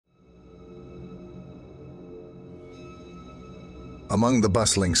Among the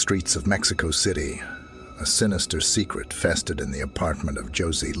bustling streets of Mexico City, a sinister secret festered in the apartment of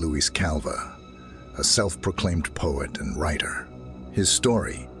Jose Luis Calva, a self-proclaimed poet and writer. His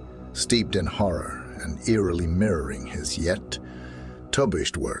story, steeped in horror and eerily mirroring his yet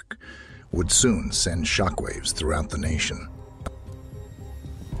published work, would soon send shockwaves throughout the nation.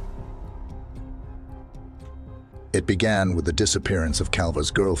 It began with the disappearance of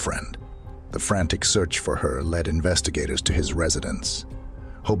Calva's girlfriend. The frantic search for her led investigators to his residence,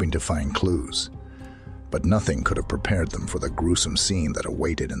 hoping to find clues. But nothing could have prepared them for the gruesome scene that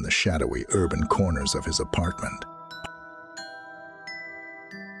awaited in the shadowy urban corners of his apartment.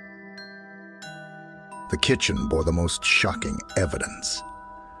 The kitchen bore the most shocking evidence.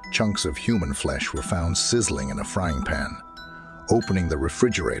 Chunks of human flesh were found sizzling in a frying pan. Opening the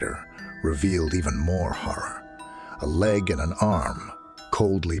refrigerator revealed even more horror. A leg and an arm,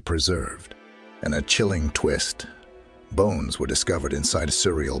 coldly preserved. In a chilling twist, bones were discovered inside a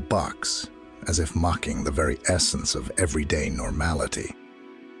cereal box, as if mocking the very essence of everyday normality.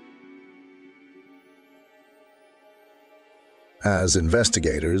 As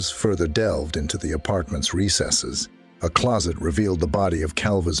investigators further delved into the apartment's recesses, a closet revealed the body of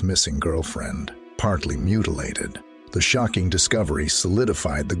Calva's missing girlfriend, partly mutilated. The shocking discovery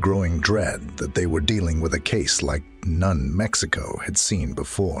solidified the growing dread that they were dealing with a case like none Mexico had seen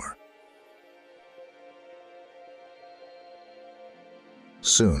before.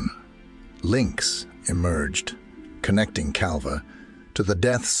 Soon, links emerged, connecting Calva to the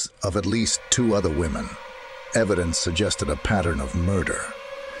deaths of at least 2 other women. Evidence suggested a pattern of murder,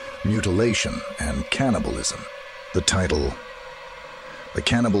 mutilation, and cannibalism. The title, The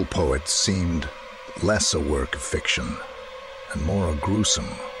Cannibal Poet, seemed less a work of fiction and more a gruesome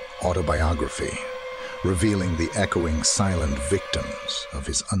autobiography, revealing the echoing silent victims of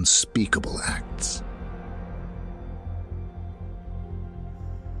his unspeakable acts.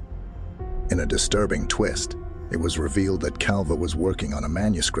 In a disturbing twist, it was revealed that Calva was working on a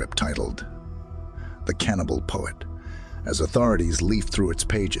manuscript titled The Cannibal Poet. As authorities leafed through its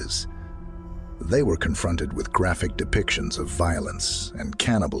pages, they were confronted with graphic depictions of violence and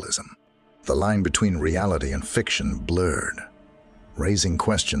cannibalism. The line between reality and fiction blurred, raising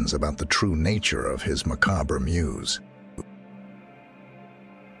questions about the true nature of his macabre muse.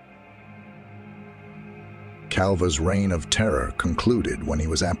 Calva's reign of terror concluded when he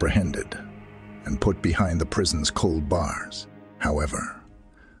was apprehended and put behind the prison's cold bars. However,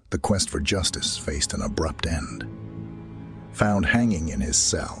 the quest for justice faced an abrupt end. Found hanging in his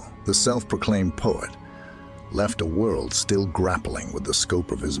cell, the self-proclaimed poet left a world still grappling with the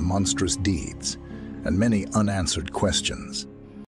scope of his monstrous deeds and many unanswered questions.